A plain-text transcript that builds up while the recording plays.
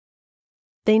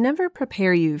They never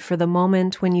prepare you for the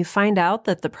moment when you find out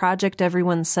that the project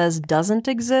everyone says doesn't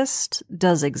exist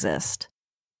does exist.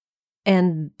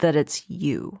 And that it's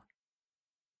you.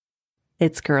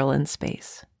 It's Girl in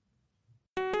Space.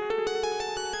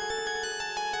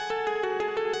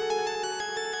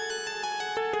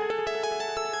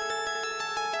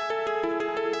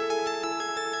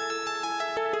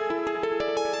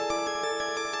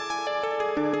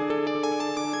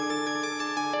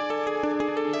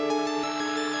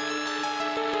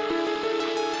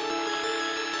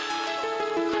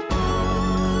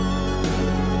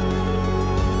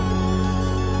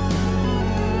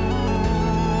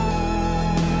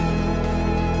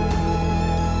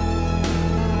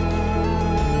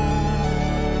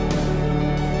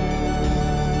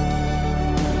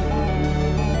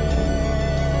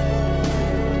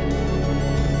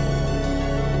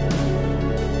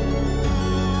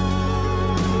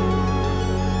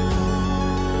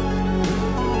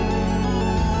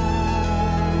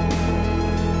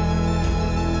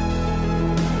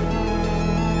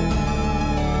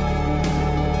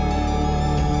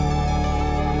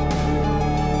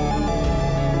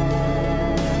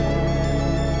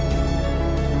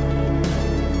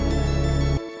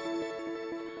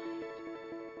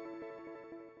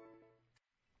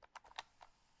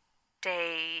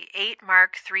 Day 8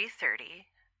 Mark 3:30,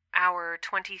 hour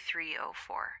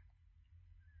 23:04.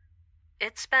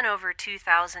 It's been over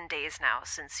 2,000 days now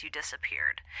since you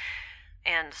disappeared,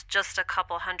 and just a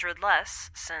couple hundred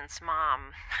less since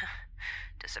Mom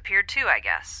disappeared too, I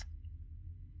guess.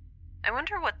 I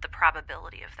wonder what the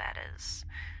probability of that is.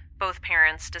 Both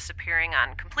parents disappearing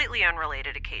on completely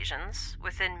unrelated occasions,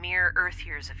 within mere Earth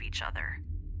years of each other.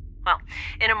 Well,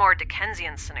 in a more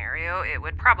Dickensian scenario, it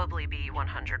would probably be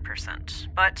 100%,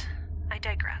 but I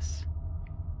digress.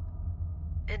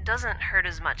 It doesn't hurt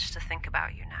as much to think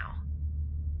about you now.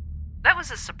 That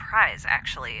was a surprise,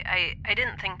 actually. I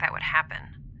didn't think that would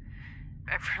happen.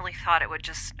 I really thought it would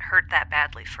just hurt that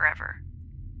badly forever.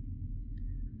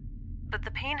 But the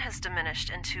pain has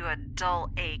diminished into a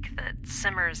dull ache that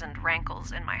simmers and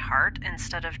rankles in my heart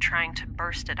instead of trying to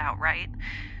burst it outright,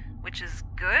 which is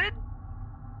good?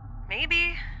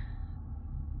 Maybe?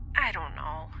 I don't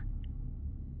know.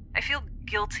 I feel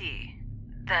guilty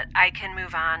that I can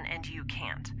move on and you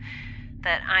can't.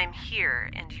 That I'm here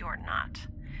and you're not.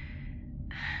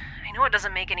 I know it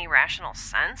doesn't make any rational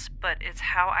sense, but it's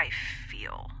how I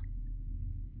feel.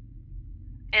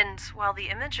 And while the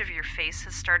image of your face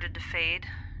has started to fade,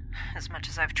 as much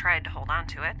as I've tried to hold on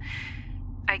to it,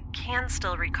 I can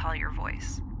still recall your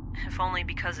voice, if only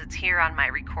because it's here on my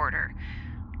recorder.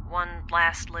 One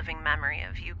last living memory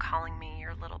of you calling me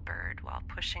your little bird while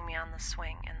pushing me on the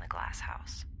swing in the glass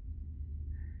house.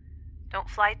 Don't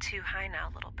fly too high now,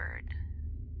 little bird.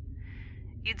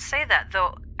 You'd say that,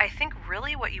 though I think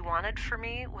really what you wanted for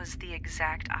me was the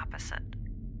exact opposite.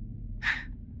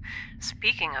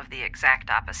 Speaking of the exact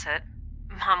opposite,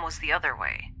 Mom was the other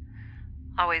way.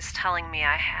 Always telling me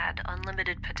I had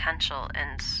unlimited potential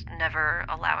and never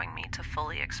allowing me to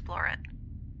fully explore it.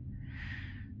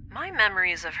 My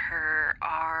memories of her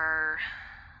are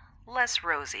less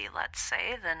rosy, let's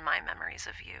say, than my memories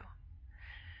of you.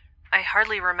 I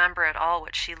hardly remember at all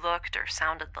what she looked or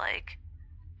sounded like.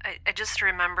 I just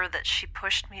remember that she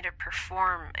pushed me to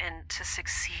perform and to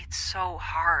succeed so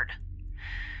hard.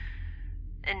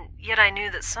 And yet I knew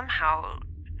that somehow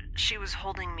she was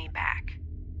holding me back,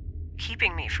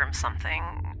 keeping me from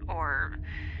something, or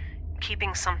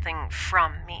keeping something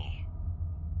from me.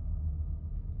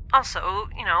 Also,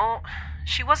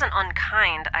 she wasn't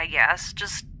unkind, I guess,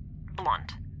 just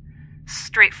blunt,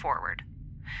 straightforward.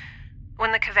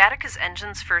 When the Kavatica's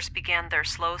engines first began their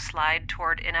slow slide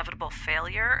toward inevitable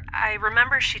failure, I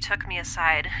remember she took me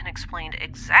aside and explained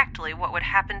exactly what would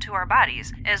happen to our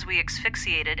bodies as we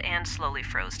asphyxiated and slowly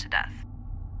froze to death.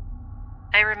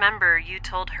 I remember you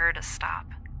told her to stop.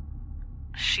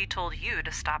 She told you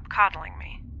to stop coddling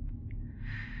me.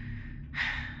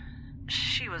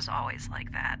 She was always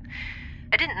like that.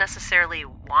 I didn't necessarily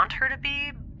want her to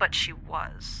be, but she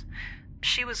was.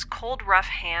 She was cold, rough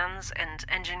hands and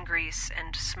engine grease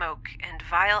and smoke and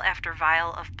vial after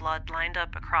vial of blood lined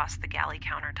up across the galley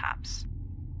countertops.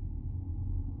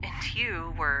 And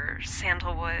you were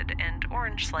sandalwood and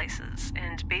orange slices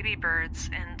and baby birds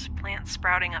and plants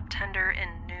sprouting up tender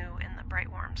and new in the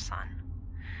bright warm sun.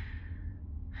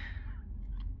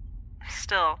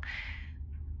 Still,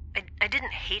 I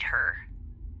didn't hate her.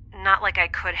 Not like I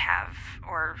could have,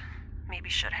 or maybe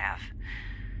should have.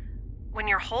 When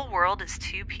your whole world is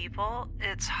two people,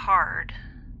 it's hard,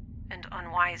 and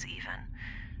unwise even,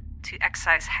 to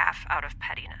excise half out of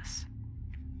pettiness.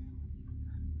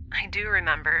 I do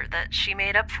remember that she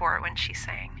made up for it when she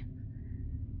sang.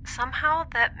 Somehow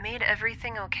that made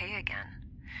everything okay again.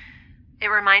 It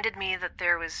reminded me that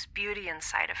there was beauty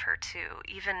inside of her, too,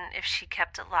 even if she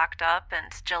kept it locked up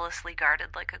and jealously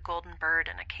guarded like a golden bird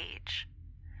in a cage.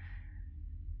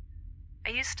 I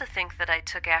used to think that I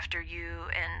took after you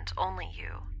and only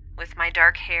you, with my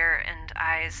dark hair and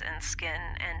eyes and skin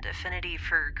and affinity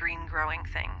for green-growing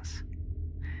things.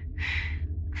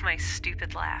 My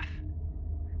stupid laugh.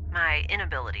 My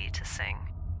inability to sing.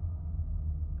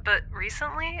 But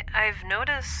recently, I've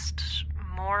noticed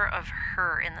more of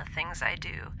her in the things I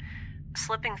do,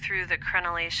 slipping through the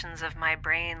crenellations of my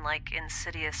brain like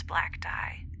insidious black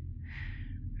dye.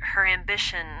 Her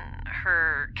ambition,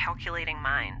 her calculating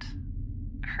mind,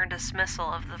 her dismissal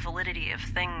of the validity of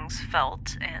things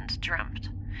felt and dreamt,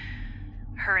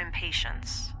 her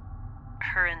impatience,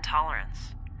 her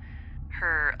intolerance,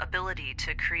 her ability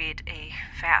to create a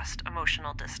vast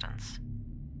emotional distance.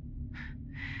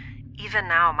 Even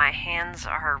now, my hands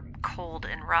are cold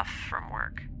and rough from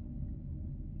work.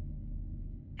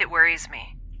 It worries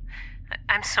me.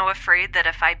 I'm so afraid that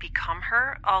if I become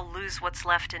her, I'll lose what's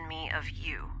left in me of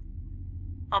you.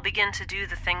 I'll begin to do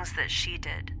the things that she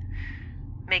did,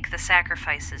 make the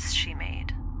sacrifices she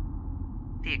made,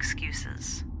 the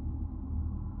excuses.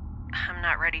 I'm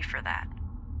not ready for that.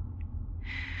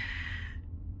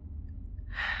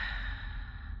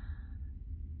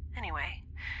 Anyway,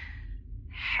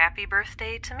 happy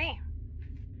birthday to me.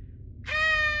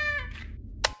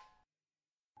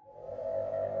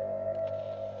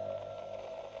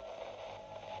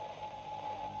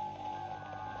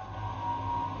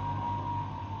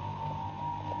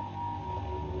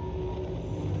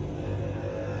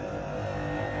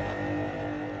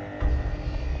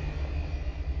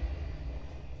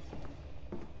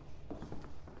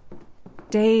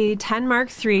 Day 10 Mark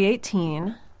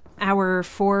 318, hour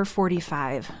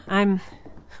 4:45.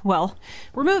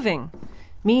 We're moving.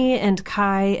 Me and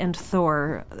Kai and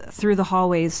Thor through the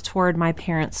hallways toward my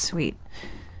parents' suite.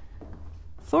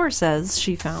 Thor says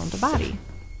she found a body.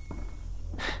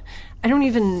 I don't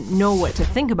even know what to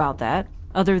think about that,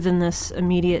 other than this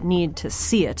immediate need to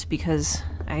see it, because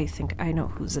I think I know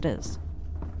whose it is.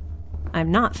 I'm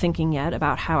not thinking yet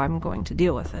about how I'm going to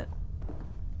deal with it.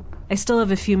 I still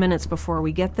have a few minutes before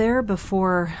we get there,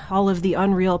 before all of the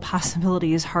unreal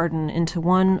possibilities harden into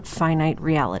one finite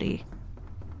reality.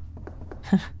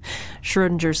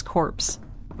 Schrodinger's corpse.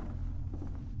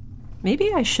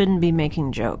 Maybe I shouldn't be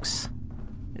making jokes.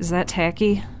 Is that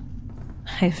tacky?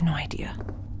 I have no idea.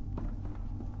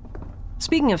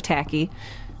 Speaking of tacky,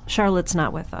 Charlotte's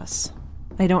not with us.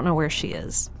 I don't know where she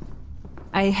is.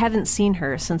 I haven't seen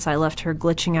her since I left her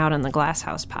glitching out in the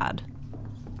glasshouse pod.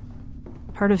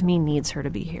 Part of me needs her to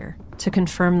be here, to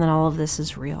confirm that all of this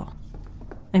is real.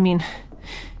 I mean,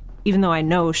 even though I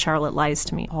know Charlotte lies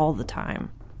to me all the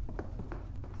time.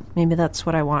 Maybe that's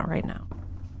what I want right now.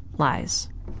 Lies.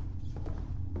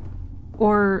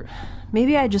 Or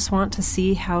maybe I just want to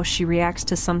see how she reacts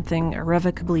to something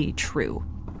irrevocably true.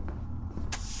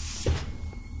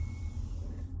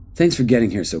 Thanks for getting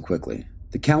here so quickly.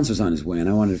 The counselor's on his way, and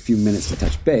I wanted a few minutes to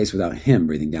touch base without him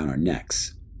breathing down our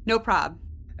necks. No prob.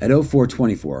 At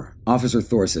 0424, Officer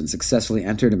Thorson successfully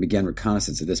entered and began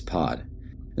reconnaissance of this pod.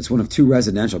 It's one of 2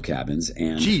 residential cabins,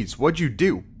 and... Geez, what'd you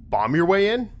do? Bomb your way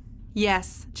in?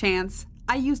 Yes, Chance.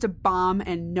 I used a bomb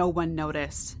and no one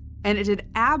noticed. And it did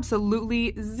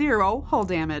absolutely 0 hull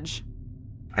damage.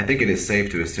 I think it is safe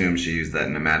to assume she used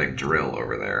that pneumatic drill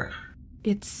over there.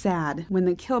 It's sad when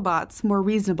the killbot's more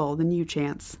reasonable than you,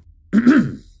 Chance.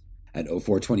 At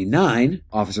 0429,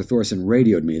 Officer Thorson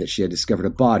radioed me that she had discovered a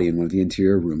body in one of the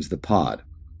interior rooms of the pod.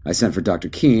 I sent for Dr.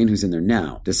 Keene, who's in there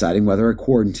now, deciding whether a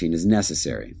quarantine is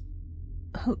necessary.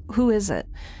 Who is it?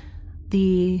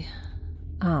 The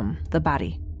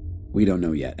body. We don't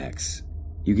know yet, X.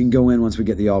 You can go in once we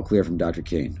get the all clear from Dr.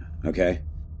 Keene, okay?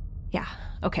 Yeah,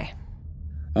 okay.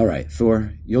 All right,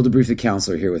 Thor, you'll debrief the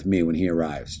counselor here with me when he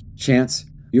arrives. Chance,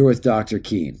 you're with Dr.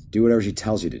 Keene. Do whatever she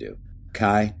tells you to do.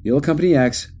 Kai, you'll accompany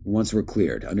X once we're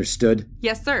cleared. Understood?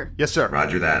 Yes, sir. Yes, sir.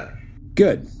 Roger that.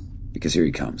 Good, because here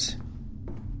he comes.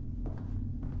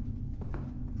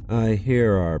 I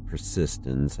hear our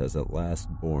persistence has at last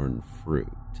borne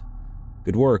fruit.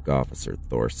 Good work, Officer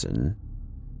Thorson.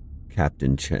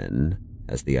 Captain Chen,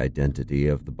 has the identity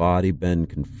of the body been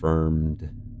confirmed?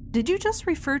 Did you just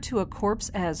refer to a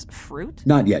corpse as fruit?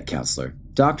 Not yet, Counselor.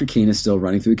 Dr. Keene is still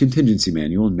running through the contingency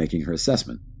manual and making her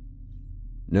assessment.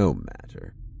 No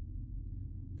matter.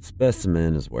 The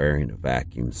specimen is wearing a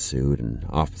vacuum suit, and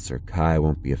Officer Kai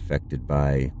won't be affected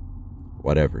by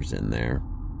whatever's in there.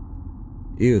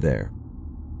 You there.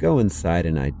 Go inside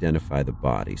and identify the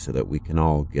body so that we can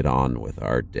all get on with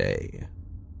our day.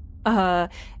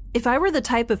 If I were the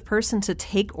type of person to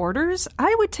take orders,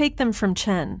 I would take them from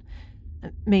Chen.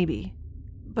 Maybe.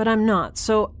 But I'm not,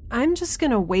 so I'm just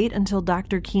gonna wait until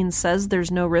Dr. Keene says there's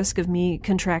no risk of me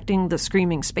contracting the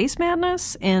screaming space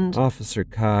madness, and... Officer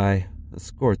Kai,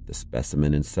 escort the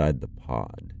specimen inside the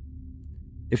pod.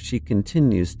 If she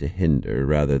continues to hinder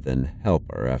rather than help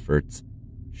our efforts,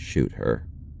 shoot her.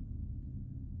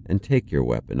 And take your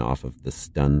weapon off of the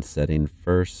stun setting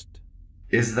first.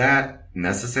 Is that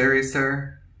necessary,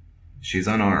 sir? She's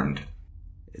unarmed.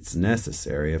 It's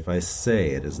necessary if I say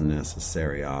it is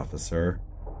necessary, officer.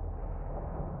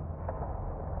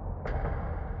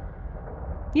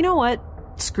 You know what?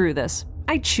 Screw this.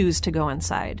 I choose to go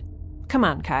inside. Come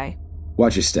on, Kai.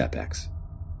 Watch your step, X.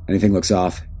 Anything looks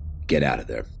off, get out of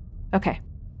there. Okay.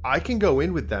 I can go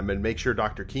in with them and make sure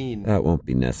Dr. Keene... That won't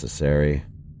be necessary.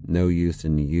 No use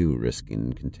in you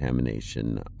risking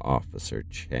contamination, Officer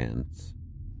Chance.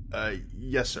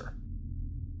 Yes, sir.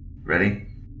 Ready?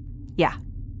 Yeah.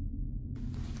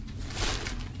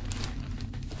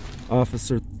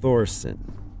 Officer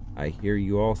Thorson, I hear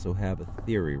you also have a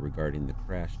theory regarding the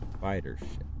crashed fighter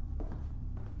ship.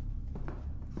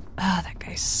 That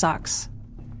guy sucks.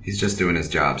 He's just doing his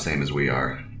job, same as we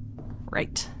are.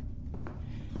 Right.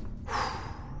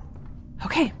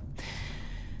 Okay.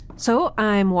 So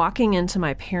I'm walking into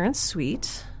my parents'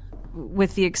 suite.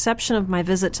 With the exception of my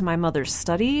visit to my mother's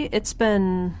study, it's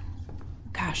been,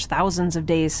 thousands of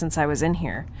days since I was in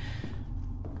here.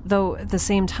 Though at the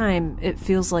same time, it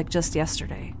feels like just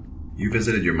yesterday. You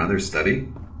visited your mother's study?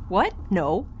 What?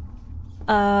 No.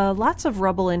 Lots of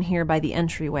rubble in here by the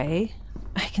entryway.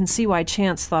 I can see why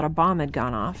Chance thought a bomb had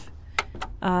gone off.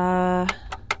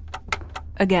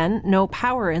 Again, no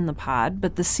power in the pod,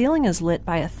 but the ceiling is lit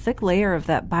by a thick layer of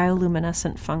that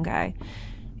bioluminescent fungi.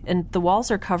 And the walls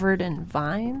are covered in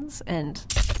vines and...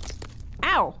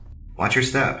 Ow! Watch your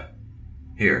step.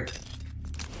 Here.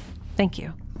 Thank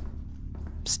you.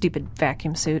 Stupid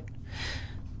vacuum suit.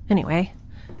 Anyway,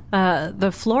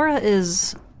 the flora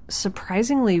is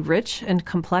surprisingly rich and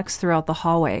complex throughout the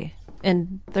hallway,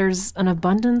 and there's an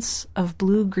abundance of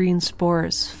blue-green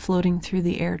spores floating through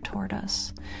the air toward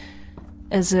us.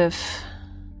 As if...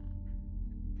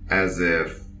 As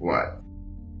if what?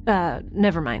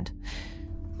 Never mind.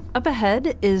 Up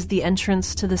ahead is the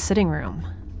entrance to the sitting room.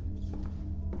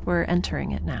 We're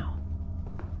entering it now.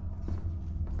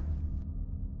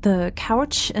 The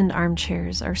couch and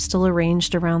armchairs are still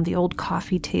arranged around the old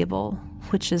coffee table,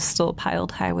 which is still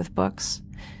piled high with books.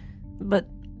 But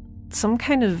some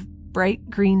kind of bright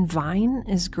green vine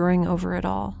is growing over it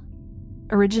all,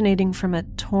 originating from a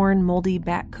torn, moldy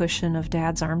back cushion of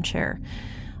Dad's armchair.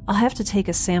 I'll have to take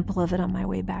a sample of it on my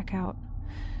way back out.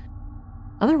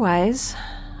 Otherwise,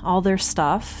 all their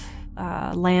stuff,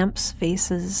 lamps,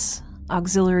 vases,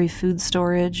 auxiliary food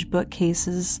storage,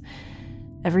 bookcases,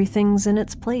 everything's in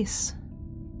its place.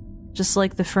 Just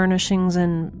like the furnishings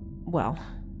in, well,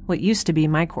 what used to be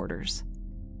my quarters.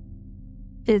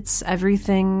 It's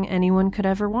everything anyone could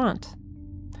ever want.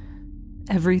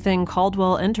 Everything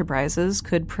Caldwell Enterprises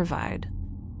could provide.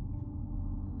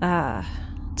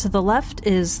 To the left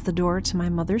is the door to my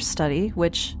mother's study,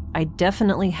 which I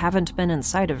definitely haven't been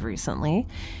inside of recently,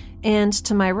 and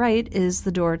to my right is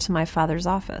the door to my father's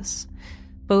office.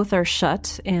 Both are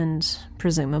shut and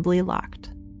presumably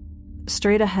locked.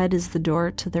 Straight ahead is the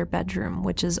door to their bedroom,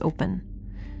 which is open.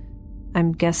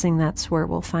 I'm guessing that's where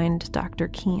we'll find Dr.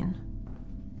 Keene.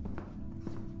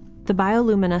 The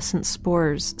bioluminescent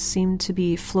spores seem to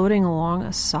be floating along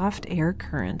a soft air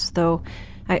current, though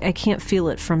I can't feel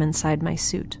it from inside my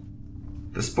suit.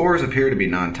 The spores appear to be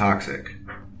non-toxic,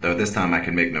 though this time I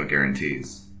can make no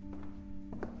guarantees.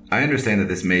 I understand that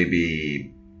this may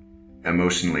be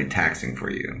emotionally taxing for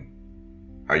you.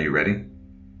 Are you ready?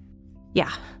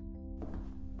 Yeah.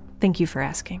 Thank you for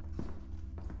asking.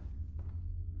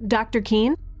 Dr.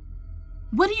 Keene?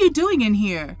 What are you doing in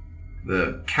here?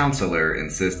 The counselor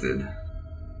insisted.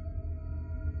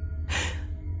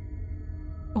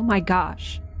 Oh my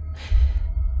gosh.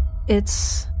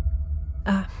 It's...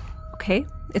 okay.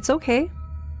 It's okay.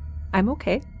 I'm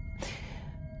okay.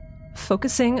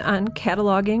 Focusing on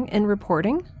cataloging and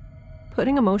reporting,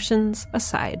 putting emotions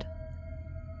aside.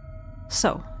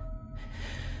 So,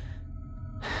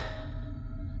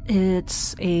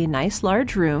 it's a nice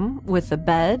large room with a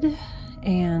bed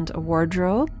and a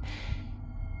wardrobe.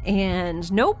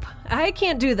 And nope, I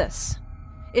can't do this.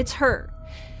 It's her.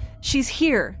 She's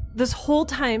here. This whole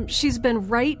time, she's been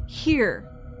right here.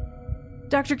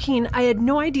 Dr. Keene, I had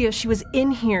no idea she was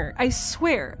in here. I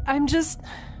swear. I'm just...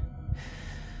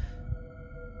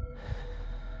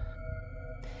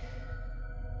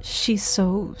 She's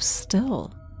so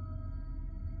still.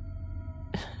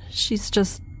 She's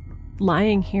just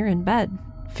lying here in bed,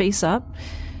 face up,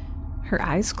 her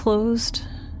eyes closed,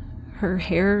 her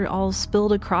hair all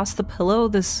spilled across the pillow,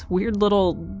 this weird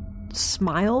little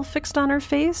smile fixed on her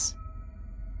face.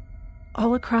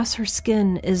 All across her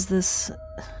skin is this...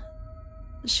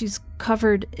 She's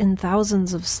covered in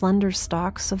thousands of slender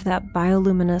stalks of that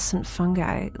bioluminescent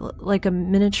fungi, like a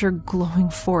miniature glowing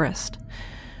forest.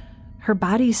 Her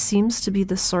body seems to be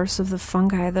the source of the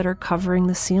fungi that are covering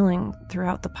the ceiling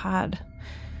throughout the pod.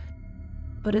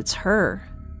 But it's her.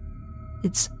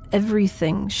 It's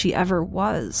everything she ever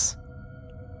was.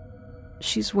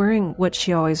 She's wearing what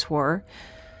she always wore,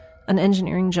 an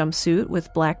engineering jumpsuit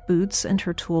with black boots and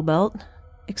her tool belt,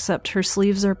 except her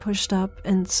sleeves are pushed up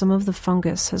and some of the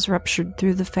fungus has ruptured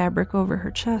through the fabric over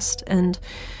her chest. And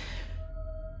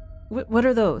what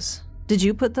are those? Did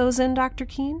you put those in, Dr.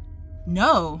 Keene?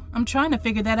 No, I'm trying to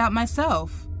figure that out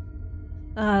myself.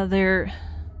 They're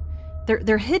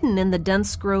hidden in the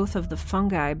dense growth of the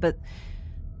fungi, but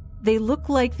they look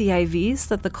like the IVs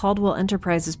that the Caldwell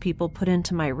Enterprises people put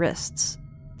into my wrists.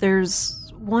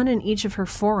 There's one in each of her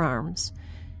forearms,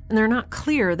 and they're not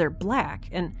clear, they're black.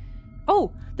 And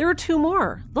oh, there are two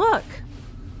more. Look!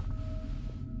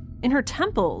 In her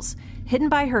temples, hidden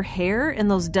by her hair and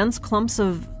those dense clumps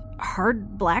of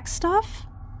hard black stuff.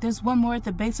 There's one more at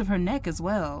the base of her neck as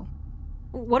well.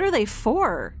 What are they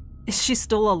for? Is she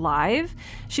still alive?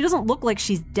 She doesn't look like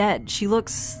she's dead. She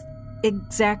looks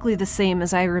exactly the same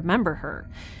as I remember her.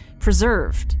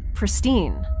 Preserved,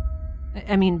 pristine.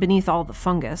 I mean, beneath all the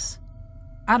fungus.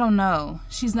 I don't know.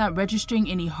 She's not registering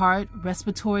any heart,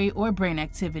 respiratory, or brain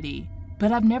activity.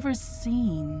 But I've never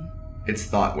seen... It's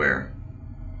thoughtware.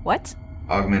 What?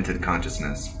 Augmented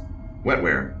consciousness.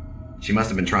 Wetware. She must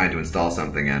have been trying to install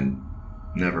something and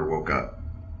never woke up.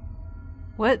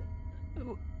 What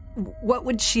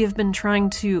would she have been trying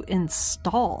to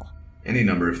install? Any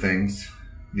number of things.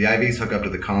 The IVs hook up to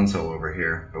the console over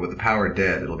here, but with the power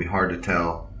dead, it'll be hard to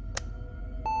tell.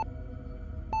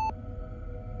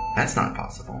 That's not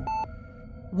possible.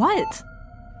 What?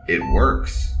 It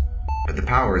works, but the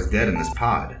power is dead in this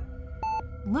pod.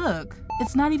 Look,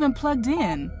 it's not even plugged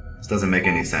in. This doesn't make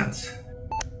any sense.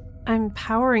 I'm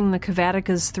powering the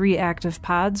Cavatica's 3 active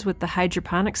pods with the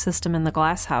hydroponic system in the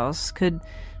glass house. Could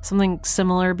something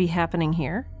similar be happening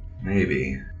here?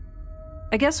 Maybe.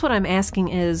 I guess what I'm asking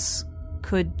is,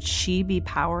 could she be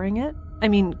powering it? I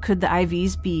mean, could the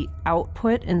IVs be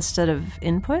output instead of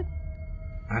input?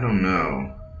 I don't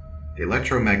know. The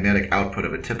electromagnetic output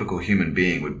of a typical human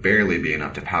being would barely be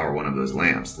enough to power one of those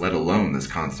lamps, let alone this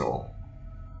console.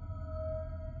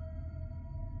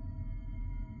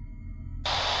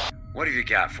 What have you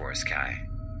got for us, Kai?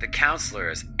 The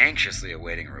counselor is anxiously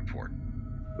awaiting a report.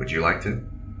 Would you like to?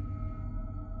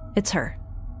 It's her.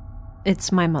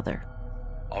 It's my mother.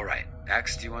 All right.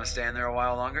 X, do you want to stay in there a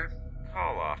while longer?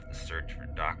 Call off the search for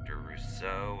Dr.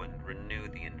 Rousseau and renew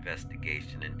the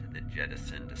investigation into the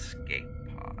jettisoned escape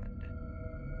pod.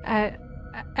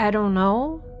 I don't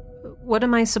know. What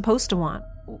am I supposed to want?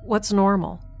 What's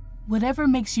normal? Whatever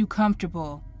makes you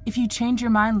comfortable. If you change your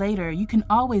mind later, you can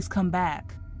always come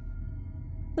back.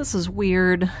 This is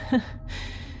weird.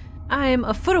 I'm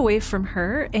a foot away from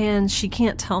her, and she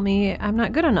can't tell me I'm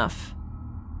not good enough.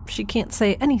 She can't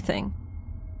say anything.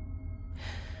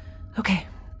 Okay,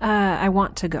 I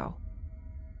want to go.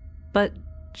 But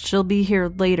she'll be here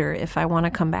later if I want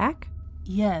to come back?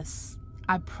 Yes,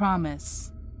 I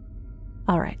promise.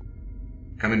 All right.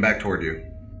 Coming back toward you.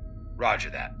 Roger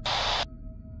that.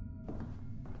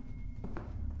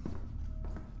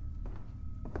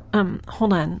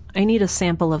 Hold on. I need a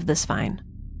sample of this vine.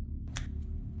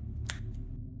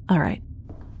 All right.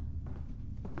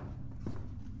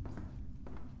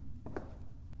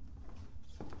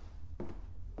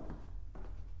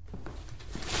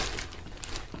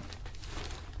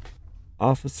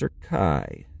 Officer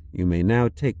Kai, you may now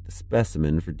take the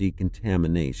specimen for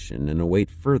decontamination and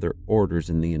await further orders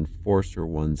in the Enforcer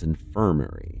One's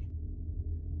infirmary.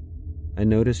 I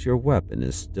notice your weapon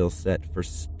is still set for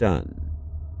stun.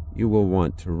 You will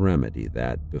want to remedy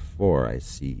that before I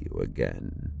see you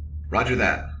again. Roger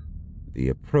that. The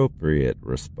appropriate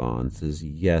response is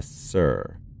yes,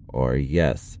 sir, or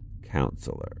yes,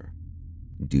 counselor.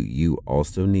 Do you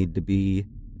also need to be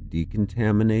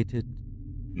decontaminated?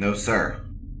 No, sir.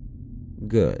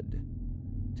 Good.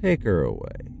 Take her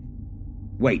away.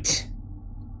 Wait.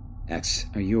 X,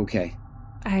 are you okay?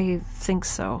 I think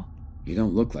so. You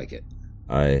don't look like it.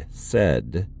 I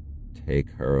said, take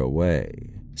her away.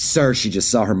 Sir, she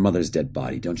just saw her mother's dead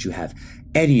body. Don't you have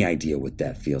any idea what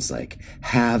that feels like?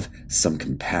 Have some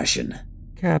compassion.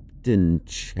 Captain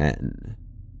Chen,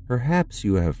 perhaps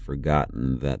you have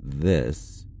forgotten that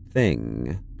this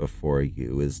thing before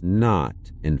you is not,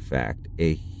 in fact,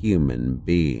 a human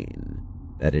being,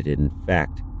 that it, in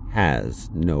fact, has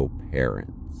no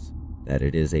parents, that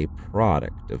it is a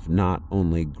product of not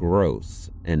only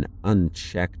gross and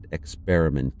unchecked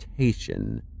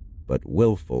experimentation, but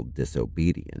willful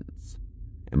disobedience,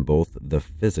 and both the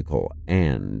physical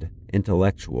and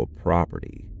intellectual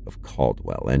property of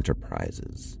Caldwell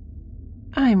Enterprises.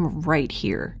 I'm right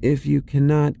here. If you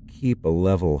cannot keep a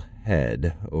level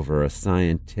head over a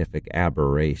scientific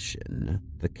aberration,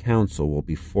 the Council will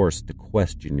be forced to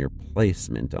question your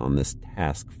placement on this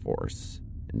task force,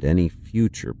 and any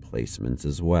future placements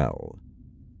as well.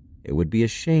 It would be a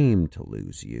shame to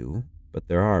lose you, but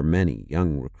there are many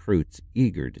young recruits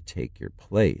eager to take your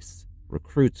place,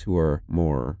 recruits who are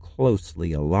more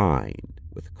closely aligned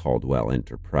with Caldwell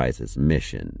Enterprises'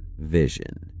 mission,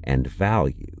 vision, and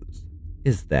values.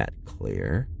 Is that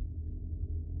clear?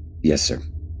 Yes, sir.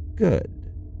 Good.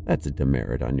 That's a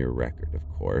demerit on your record, of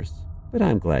course, but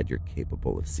I'm glad you're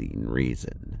capable of seeing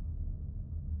reason.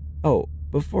 Oh,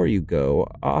 before you go,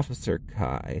 Officer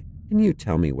Kai, can you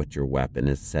tell me what your weapon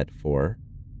is set for?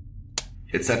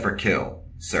 It's set for kill,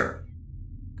 sir.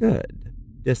 Good.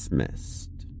 Dismissed.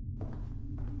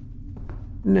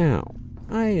 Now,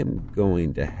 I am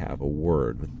going to have a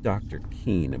word with Dr.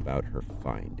 Keene about her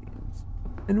findings,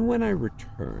 and when I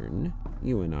return,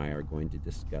 you and I are going to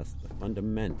discuss the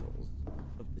fundamentals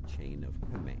of the chain of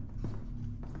command.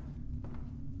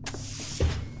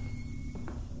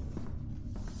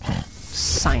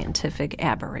 Scientific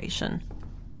aberration.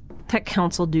 That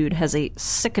council dude has a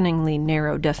sickeningly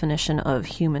narrow definition of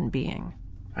human being.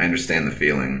 I understand the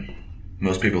feeling.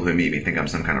 Most people who meet me think I'm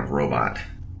some kind of robot.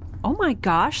 Oh my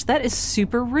gosh, that is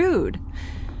super rude.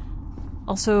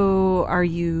 Also, are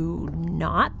you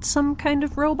not some kind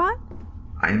of robot?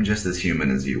 I am just as human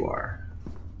as you are.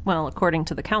 Well, according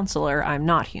to the counselor, I'm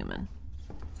not human.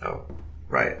 Oh,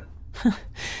 right.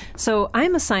 So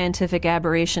I'm a scientific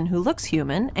aberration who looks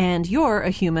human, and you're a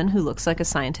human who looks like a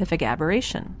scientific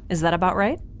aberration. Is that about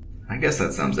right? I guess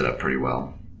that sums it up pretty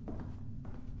well.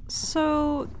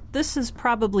 So this is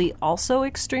probably also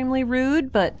extremely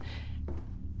rude, but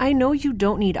I know you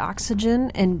don't need oxygen,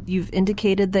 and you've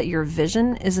indicated that your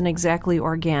vision isn't exactly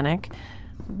organic.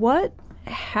 What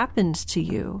happened to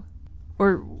you?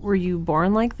 Or were you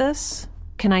born like this?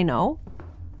 Can I know?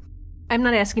 I'm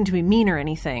not asking to be mean or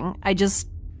anything.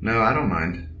 No, I don't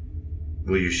mind.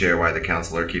 Will you share why the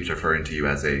counselor keeps referring to you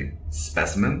as a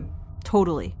specimen?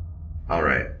 Totally. All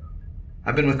right.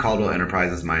 I've been with Caldwell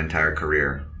Enterprises my entire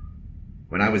career.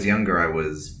 When I was younger, I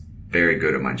was very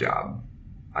good at my job.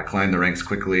 I climbed the ranks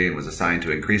quickly and was assigned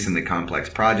to increasingly complex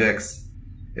projects.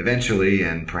 Eventually,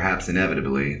 and perhaps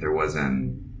inevitably, there was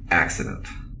an accident.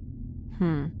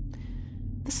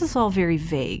 This is all very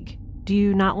vague. Do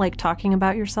you not like talking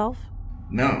about yourself?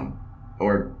 No.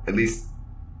 Or at least,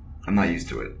 I'm not used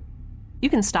to it. You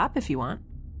can stop if you want.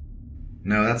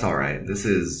 No, that's all right. This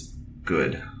is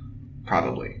good.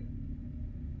 Probably.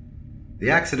 The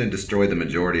accident destroyed the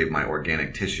majority of my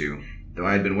organic tissue, though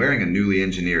I had been wearing a newly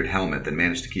engineered helmet that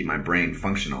managed to keep my brain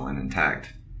functional and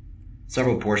intact.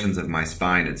 Several portions of my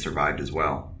spine had survived as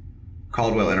well.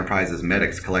 Caldwell Enterprises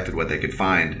medics collected what they could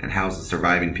find and housed the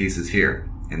surviving pieces here,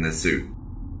 in this suit.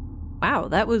 Wow,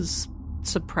 that was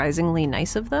surprisingly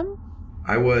nice of them.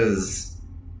 I was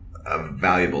a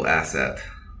valuable asset,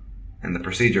 and the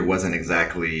procedure wasn't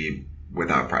exactly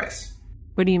without price.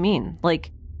 What do you mean? Like,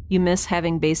 you miss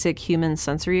having basic human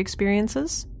sensory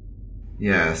experiences?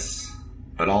 Yes,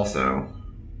 but also...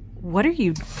 What are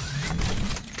you...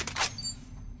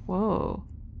 Whoa.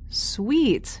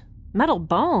 Sweet. Metal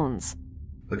bones.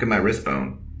 Look at my wrist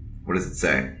bone. What does it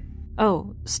say?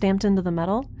 Oh, stamped into the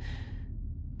metal?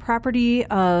 Property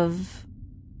of...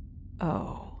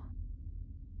 Oh.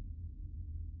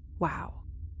 Wow.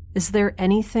 Is there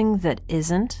anything that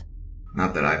isn't?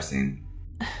 Not that I've seen.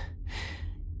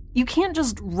 You can't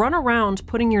just run around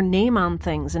putting your name on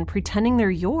things and pretending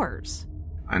they're yours.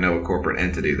 I know a corporate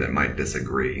entity that might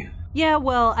disagree. Yeah,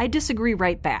 well, I disagree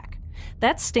right back.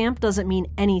 That stamp doesn't mean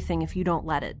anything if you don't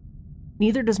let it.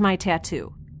 Neither does my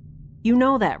tattoo. You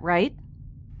know that, right?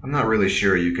 I'm not really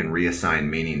sure you can reassign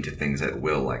meaning to things at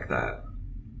will like that.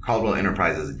 Caldwell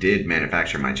Enterprises did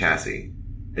manufacture my chassis.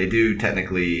 They do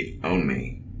technically own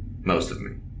me. Most of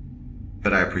me.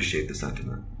 But I appreciate the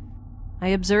sentiment. I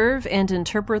observe and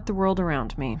interpret the world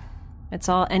around me. It's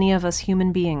all any of us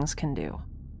human beings can do.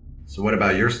 So what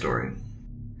about your story?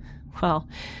 Well,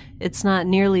 it's not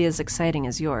nearly as exciting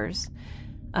as yours.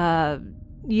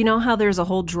 You know how there's a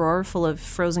whole drawer full of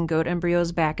frozen goat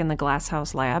embryos back in the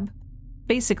glasshouse lab?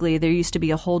 Basically, there used to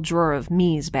be a whole drawer of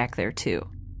me's back there, too.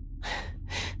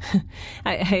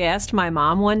 I asked my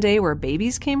mom one day where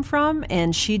babies came from,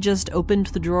 and she just opened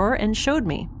the drawer and showed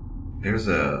me. There's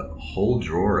a whole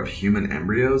drawer of human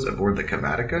embryos aboard the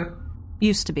Kavatica?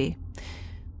 Used to be.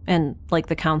 And like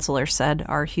the counselor said,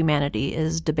 our humanity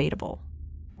is debatable.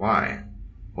 Why?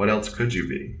 What else could you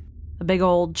be? A big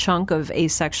old chunk of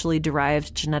asexually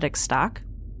derived genetic stock.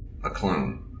 A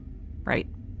clone. Right.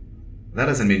 That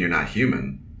doesn't mean you're not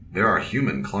human. There are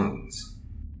human clones.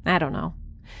 I don't know.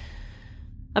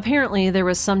 Apparently, there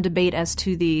was some debate as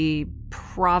to the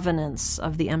provenance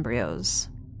of the embryos.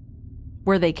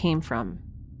 Where they came from.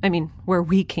 I mean, where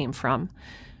we came from.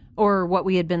 Or what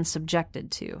we had been subjected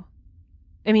to.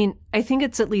 I mean, I think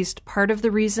it's at least part of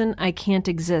the reason I can't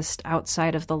exist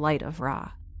outside of the light of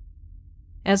Ra.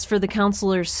 As for the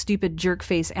counselor's stupid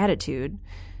jerk-face attitude,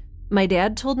 my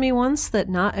dad told me once that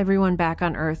not everyone back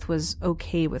on Earth was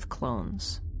okay with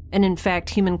clones. And in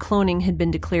fact, human cloning had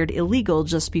been declared illegal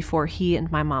just before he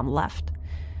and my mom left.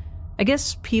 I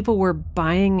guess people were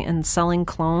buying and selling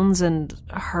clones and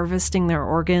harvesting their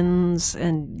organs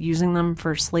and using them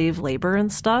for slave labor and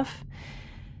stuff.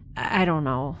 I don't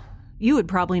know. You would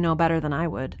probably know better than I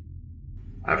would.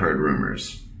 I've heard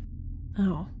rumors.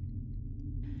 Oh.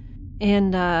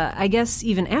 And I guess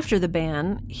even after the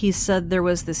ban, he said there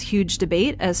was this huge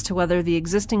debate as to whether the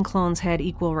existing clones had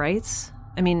equal rights.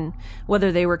 I mean,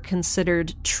 whether they were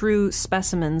considered true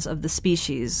specimens of the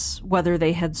species, whether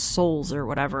they had souls or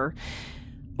whatever,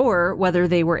 or whether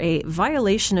they were a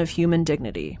violation of human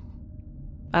dignity.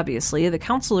 Obviously, the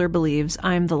counselor believes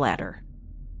I'm the latter.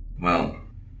 Well,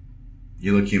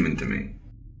 you look human to me.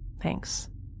 Thanks.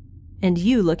 And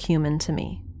you look human to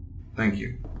me. Thank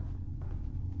you.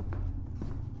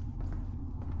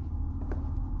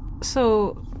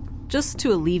 So, just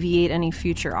to alleviate any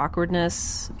future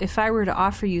awkwardness, if I were to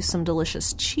offer you some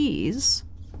delicious cheese...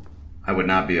 I would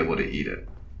not be able to eat it,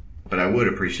 but I would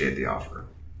appreciate the offer.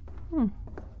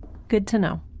 Good to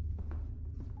know.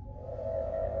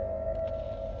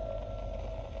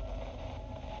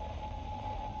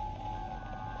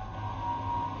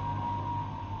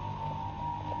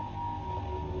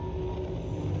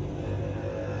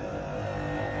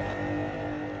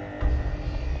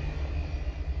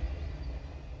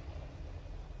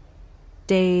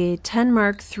 Day 10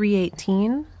 Mark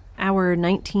 318, hour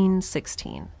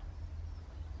 1916.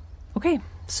 Okay,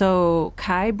 so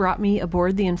Kai brought me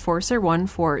aboard the Enforcer 1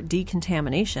 for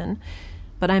decontamination,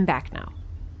 but I'm back now,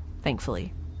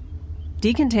 thankfully.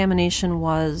 Decontamination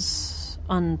was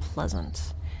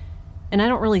unpleasant. And I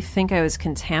don't really think I was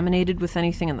contaminated with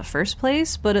anything in the first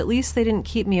place, but at least they didn't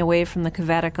keep me away from the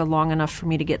Kavatica long enough for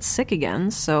me to get sick again,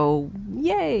 so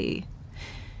yay!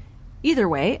 Either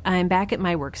way, I'm back at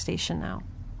my workstation now.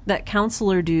 That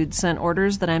counselor dude sent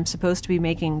orders that I'm supposed to be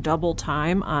making double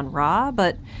time on Ra,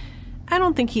 but I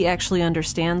don't think he actually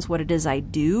understands what it is I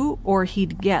do, or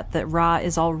he'd get that Ra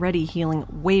is already healing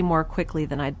way more quickly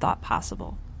than I'd thought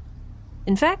possible.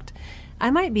 In fact, I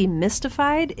might be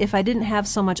mystified if I didn't have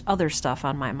so much other stuff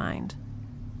on my mind.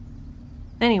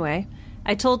 Anyway,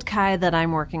 I told Kai that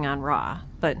I'm working on Ra,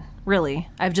 but really,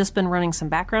 I've just been running some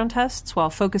background tests while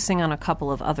focusing on a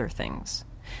couple of other things.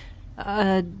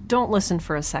 Don't listen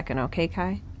for a second, okay,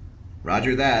 Kai?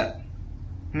 Roger that.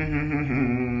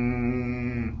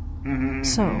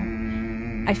 So,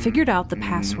 I figured out the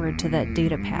password to that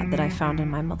data pad that I found in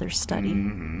my mother's study.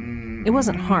 It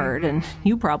wasn't hard, and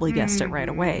you probably guessed it right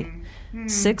away.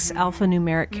 6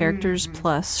 alphanumeric characters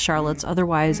plus Charlotte's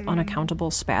otherwise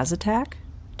unaccountable spaz attack?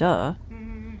 Duh.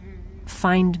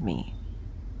 Find me.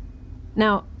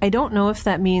 Now, I don't know if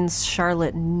that means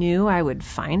Charlotte knew I would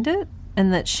find it,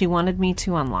 and that she wanted me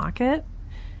to unlock it.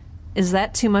 Is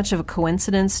that too much of a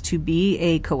coincidence to be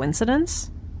a coincidence?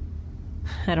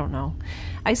 I don't know.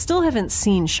 I still haven't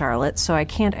seen Charlotte, so I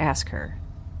can't ask her.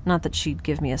 Not that she'd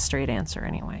give me a straight answer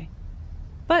anyway.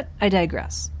 But I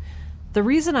digress. The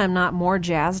reason I'm not more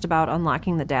jazzed about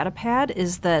unlocking the data pad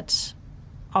is that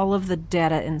all of the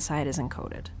data inside is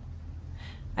encoded.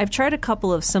 I've tried a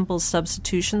couple of simple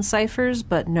substitution ciphers,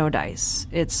 but no dice.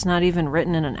 It's not even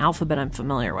written in an alphabet I'm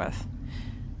familiar with.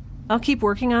 I'll keep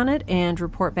working on it and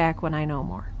report back when I know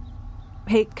more.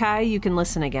 Hey, Kai, you can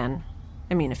listen again.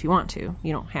 I mean, if you want to.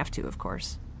 You don't have to, of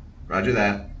course. Roger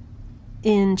that.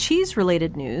 In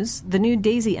cheese-related news, the new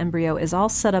Daisy embryo is all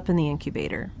set up in the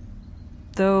incubator.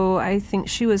 Though I think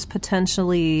she was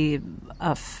potentially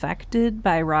affected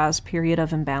by Ra's period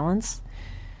of imbalance.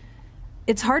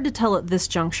 It's hard to tell at this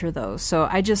juncture, though, so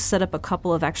I just set up a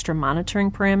couple of extra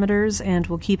monitoring parameters and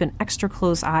will keep an extra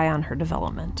close eye on her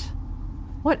development.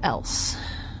 What else?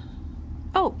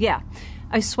 Oh, yeah.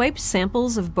 I swiped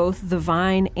samples of both the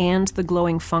vine and the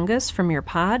glowing fungus from your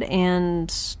pod,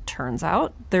 and turns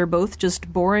out they're both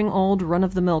just boring old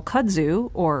run-of-the-mill kudzu,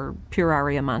 or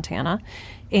Puraria montana,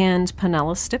 and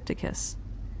Panellus stypticus.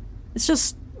 It's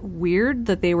just weird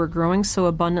that they were growing so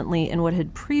abundantly in what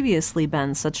had previously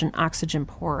been such an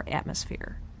oxygen-poor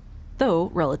atmosphere. Though,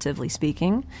 relatively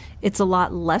speaking, it's a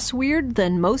lot less weird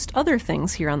than most other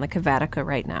things here on the Kavatica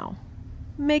right now.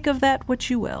 Make of that what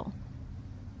you will.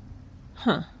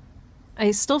 Huh.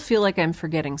 I still feel like I'm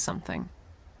forgetting something.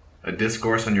 A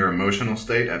discourse on your emotional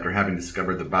state after having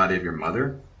discovered the body of your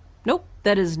mother? Nope,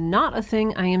 that is not a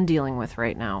thing I am dealing with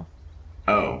right now.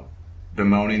 Oh.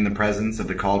 Bemoaning the presence of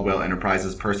the Caldwell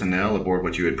Enterprises personnel aboard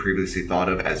what you had previously thought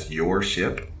of as your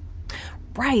ship?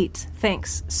 Right,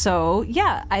 thanks. So,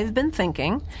 yeah, I've been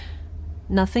thinking,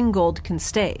 nothing gold can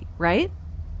stay, right?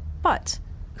 But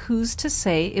who's to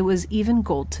say it was even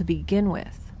gold to begin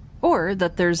with? Or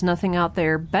that there's nothing out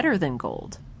there better than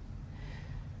gold?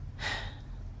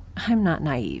 I'm not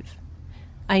naive.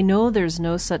 I know there's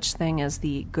no such thing as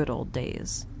the good old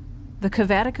days. The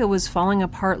Kavatica was falling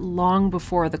apart long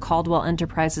before the Caldwell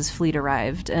Enterprises fleet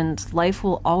arrived, and life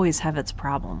will always have its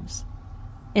problems.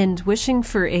 And wishing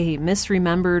for a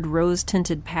misremembered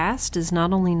rose-tinted past is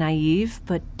not only naive,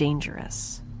 but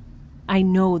dangerous. I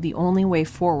know the only way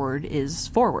forward is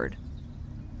forward.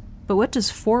 But what does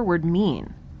forward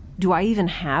mean? Do I even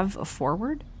have a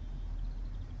forward?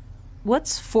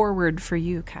 What's forward for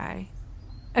you, Kai?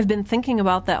 I've been thinking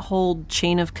about that whole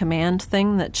chain of command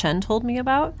thing that Chen told me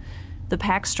about. The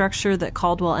pack structure that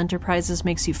Caldwell Enterprises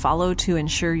makes you follow to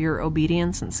ensure your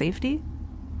obedience and safety?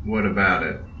 What about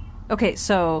it? Okay,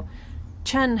 so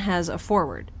Chen has a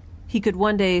forward. He could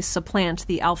one day supplant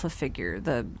the alpha figure,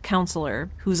 the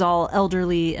counselor, who's all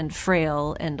elderly and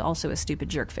frail and also a stupid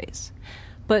jerkface.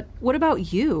 But what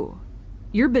about you?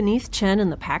 You're beneath Chen in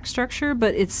the pack structure,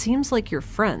 but it seems like you're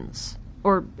friends.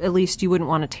 Or at least you wouldn't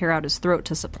want to tear out his throat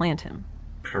to supplant him.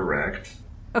 Correct.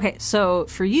 Okay, so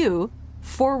for you,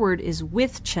 forward is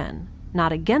with Chen,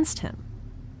 not against him.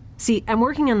 See, I'm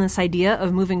working on this idea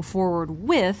of moving forward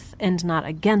with and not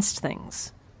against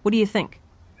things. What do you think?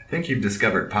 I think you've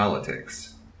discovered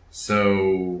politics.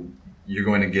 So, you're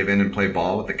going to give in and play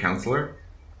ball with the counselor?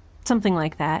 Something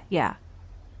like that, yeah.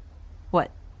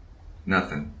 What?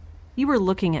 Nothing. You were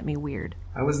looking at me weird.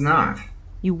 I was not.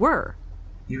 You were.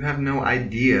 You have no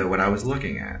idea what I was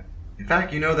looking at. In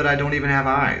fact, you know that I don't even have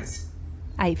eyes.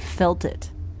 I felt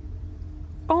it.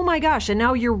 Oh my gosh, and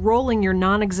now you're rolling your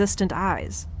non-existent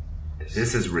eyes.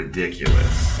 This is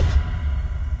ridiculous.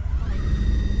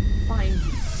 Find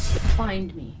me.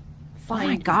 Find me. Find Oh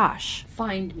my gosh.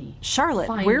 Find me. Charlotte,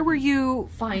 Find where me. were you?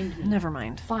 Find me. Never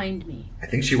mind. Find me. I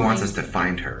think she wants us to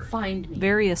find her. Find me.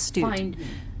 Very astute. Find me.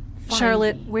 Find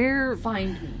Charlotte, me. where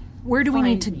Find me. where do we Find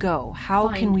need to me. go? How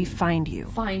Find can we me. find you?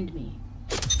 Find me.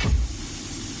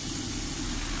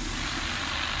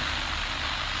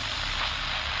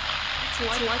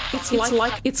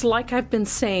 It's like I've been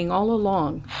saying all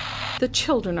along. The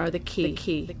children are the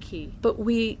key. But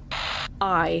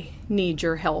I need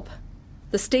your help.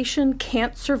 The station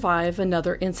can't survive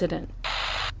another incident.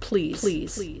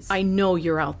 Please. I know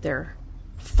you're out there.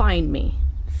 Find me.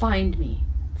 Find me.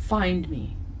 Find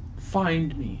me.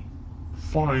 Find me.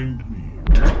 Find me.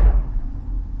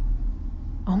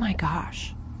 Oh my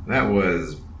gosh. That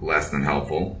was less than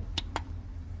helpful.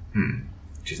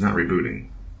 She's not rebooting.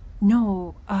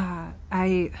 No,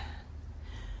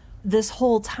 this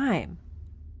whole time,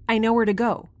 I know where to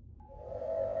go.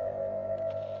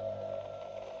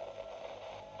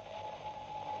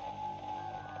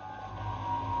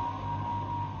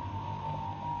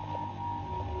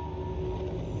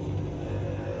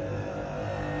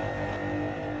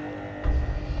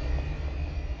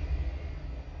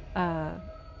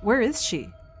 Where is she?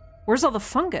 Where's all the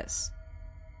fungus?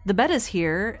 The bed is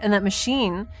here, and that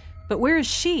machine, but where is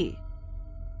she?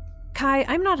 Kai,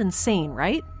 I'm not insane,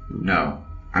 right? No,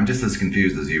 I'm just as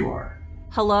confused as you are.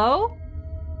 Hello?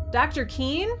 Dr.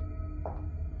 Keene?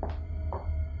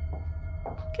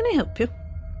 Can I help you?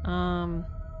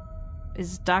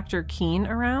 Is Dr. Keene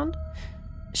around?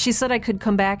 She said I could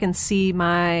come back and see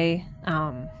my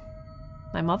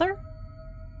mother?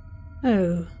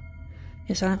 Oh,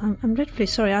 yes, I'm dreadfully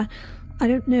sorry. I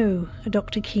don't know a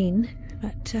Dr. Keene,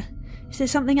 but is there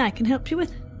something I can help you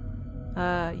with?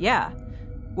 Yeah.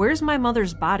 Where's my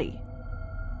mother's body?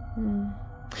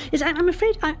 Yes, I'm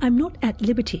afraid I'm not at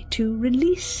liberty to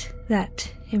release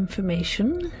that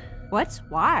information. What?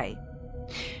 Why?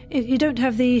 You don't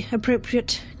have the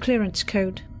appropriate clearance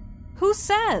code. Who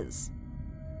says?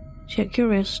 Check your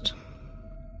wrist.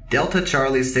 Delta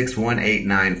Charlie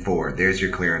 61894. There's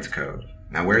your clearance code.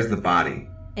 Now where's the body?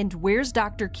 And where's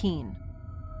Dr. Keene?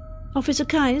 Officer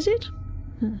Kai, is it?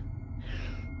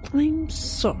 I'm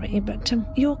sorry, but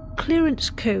your clearance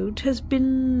code has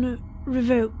been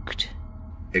revoked.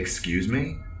 Excuse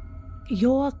me?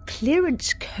 Your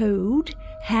clearance code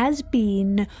has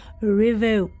been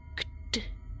revoked.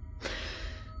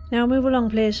 Now move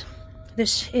along, please.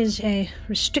 This is a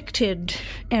restricted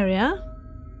area.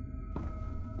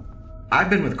 I've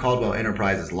been with Caldwell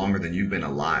Enterprises longer than you've been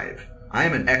alive. I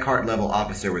am an Eckhart-level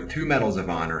officer with 2 Medals of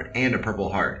Honor and a Purple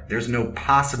Heart. There's no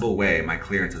possible way my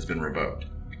clearance has been revoked.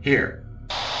 Here.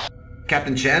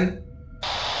 Captain Chen?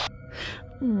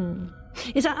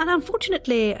 Yes, and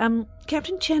unfortunately,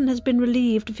 Captain Chen has been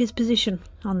relieved of his position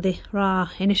on the Ra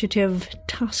Initiative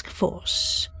Task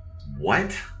Force.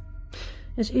 What?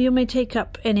 Yes, you may take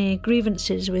up any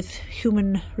grievances with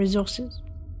human resources.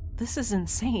 This is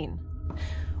insane.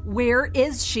 Where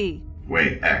is she?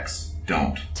 Wait, X,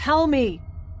 don't. Tell me.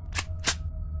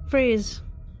 Freeze.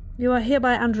 You are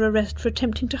hereby under arrest for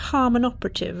attempting to harm an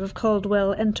operative of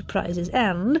Caldwell Enterprises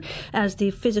and, as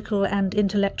the physical and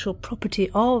intellectual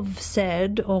property of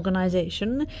said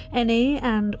organization, any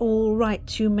and all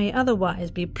rights you may otherwise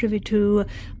be privy to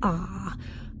are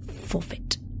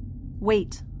forfeit.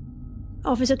 Wait.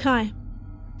 Officer Kai,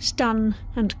 stun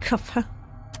and cuff her.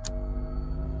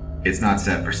 It's not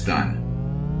set for stun.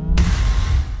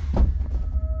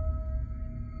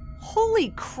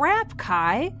 Holy crap,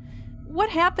 Kai! What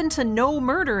happened to no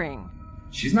murdering?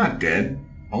 She's not dead,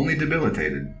 only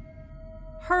debilitated.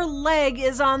 Her leg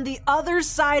is on the other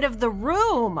side of the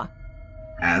room!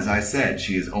 As I said,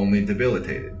 she is only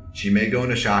debilitated. She may go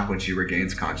into shock when she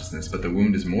regains consciousness, but the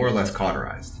wound is more or less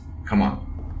cauterized. Come on.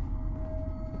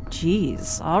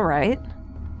 Jeez, alright.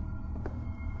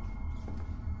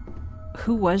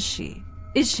 Who was she?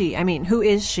 Who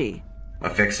is she? A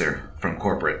fixer from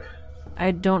corporate.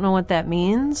 I don't know what that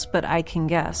means, but I can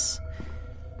guess.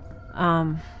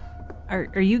 Are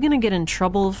you gonna get in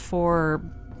trouble for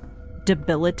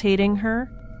debilitating her?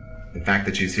 The fact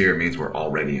that she's here means we're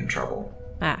already in trouble.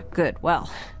 Ah, good. Well,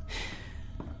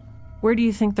 where do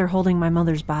you think they're holding my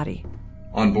mother's body?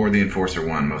 On board the Enforcer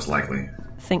 1, most likely.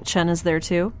 Think Chen is there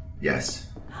too? Yes.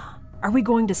 Are we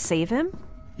going to save him?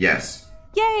 Yes.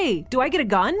 Yay! Do I get a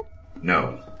gun?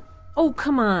 No. Oh,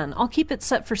 come on. I'll keep it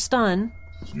set for stun.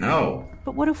 No.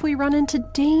 But what if we run into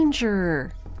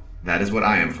danger? That is what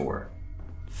I am for.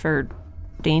 For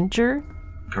danger?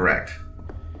 Correct.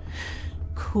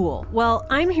 Cool. Well,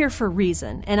 I'm here for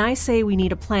reason, and I say we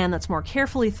need a plan that's more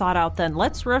carefully thought out than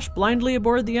let's rush blindly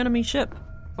aboard the enemy ship.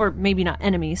 Or maybe not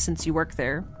enemy, since you worked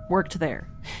there.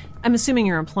 I'm assuming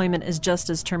your employment is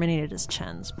just as terminated as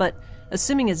Chen's, but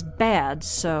assuming is bad,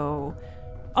 so...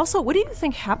 Also, what do you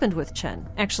think happened with Chen?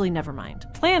 Actually, never mind.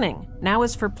 Planning. Now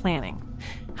is for planning.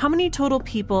 How many total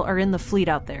people are in the fleet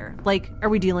out there? Like, are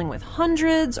we dealing with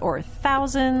hundreds or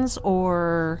thousands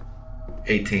or...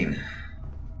 18.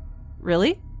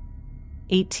 Really?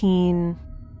 18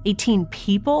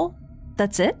 people?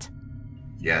 That's it?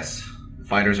 Yes.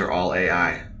 Fighters are all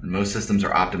AI, and most systems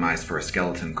are optimized for a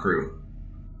skeleton crew.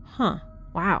 Huh.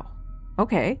 Wow.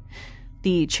 Okay.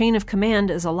 The chain of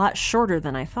command is a lot shorter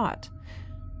than I thought.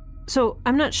 So,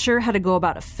 I'm not sure how to go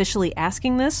about officially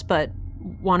asking this, but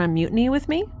want to mutiny with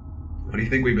me? What do you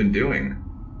think we've been doing?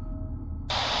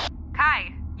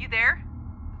 Kai, you there?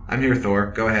 I'm here, Thor.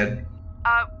 Go ahead.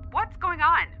 What's going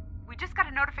on? We just got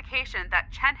a notification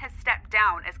that Chen has stepped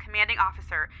down as commanding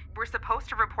officer. We're supposed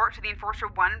to report to the Enforcer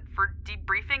 1 for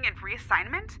debriefing and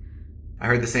reassignment? I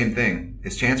heard the same thing.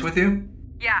 Is Chance with you?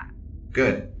 Yeah.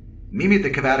 Good. Meet me at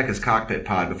the Cavaticus cockpit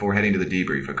pod before heading to the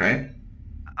debrief, okay?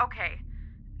 Okay.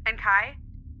 And Kai,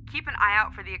 keep an eye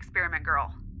out for the experiment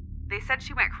girl. They said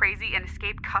she went crazy and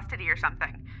escaped custody or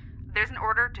something. There's an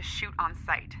order to shoot on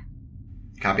sight.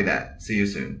 Copy that. See you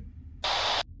soon.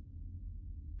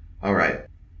 Alright.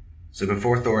 So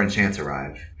before Thor and Chance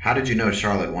arrive, how did you know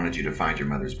Charlotte wanted you to find your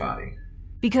mother's body?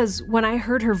 Because when I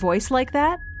heard her voice like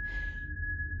that...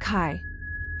 Kai,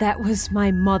 that was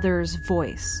my mother's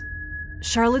voice.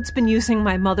 Charlotte's been using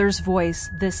my mother's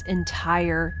voice this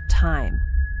entire time.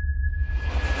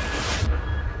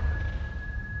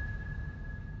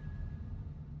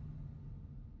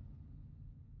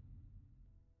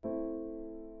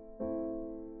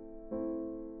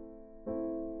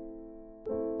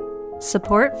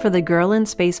 Support for the Girl in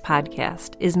Space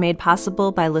podcast is made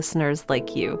possible by listeners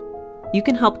like you. You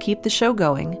can help keep the show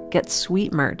going, get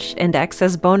sweet merch, and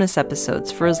access bonus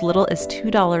episodes for as little as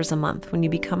 $2 a month when you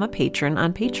become a patron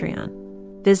on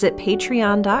Patreon. Visit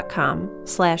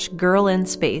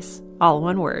patreon.com/girlinspace, all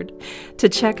one word, to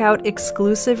check out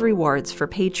exclusive rewards for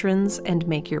patrons and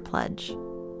make your pledge.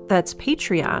 That's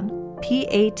Patreon,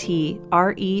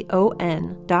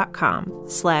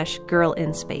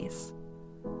 patreon.com/girlinspace.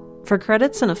 For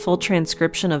credits and a full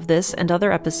transcription of this and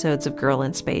other episodes of Girl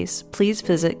in Space, please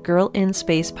visit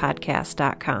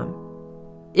girlinspacepodcast.com.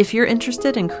 If you're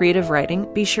interested in creative writing,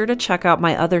 be sure to check out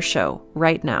my other show,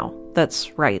 Right Now.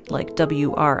 That's right, like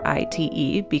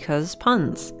WRITE, because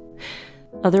puns.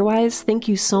 Otherwise, thank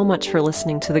you so much for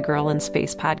listening to the Girl in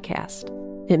Space podcast.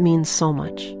 It means so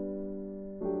much.